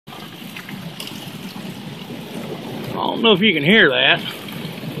don't know if you can hear that.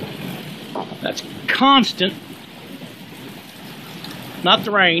 That's constant. Not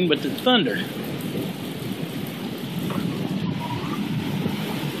the rain, but the thunder.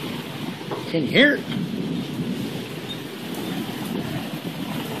 Can you hear it?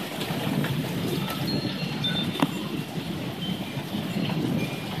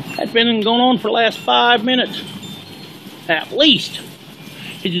 That's been going on for the last 5 minutes, at least.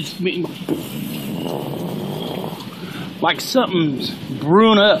 It just like something's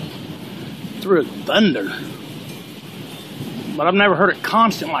brewing up through thunder. But I've never heard it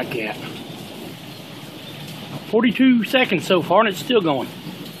constant like that. 42 seconds so far, and it's still going.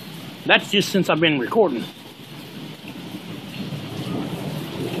 That's just since I've been recording.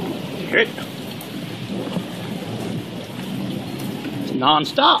 Hear it? It's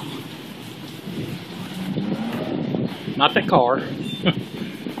non-stop. Not the car.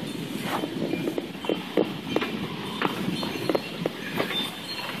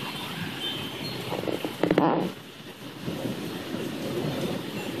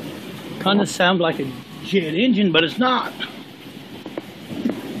 Kind of sounds like a jet engine, but it's not.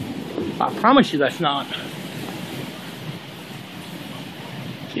 I promise you that's not.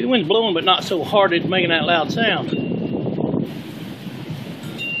 See, the wind's blowing, but not so hard it's making that loud sound.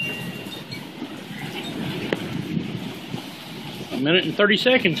 A minute and 30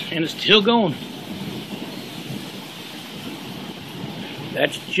 seconds, and it's still going.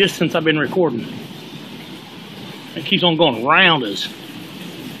 That's just since I've been recording. It keeps on going around us.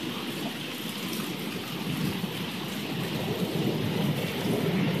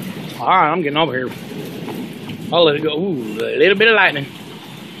 All right, I'm getting over here. I'll let it go. Ooh, a little bit of lightning.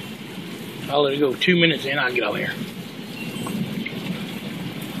 I'll let it go 2 minutes and I'll get over here.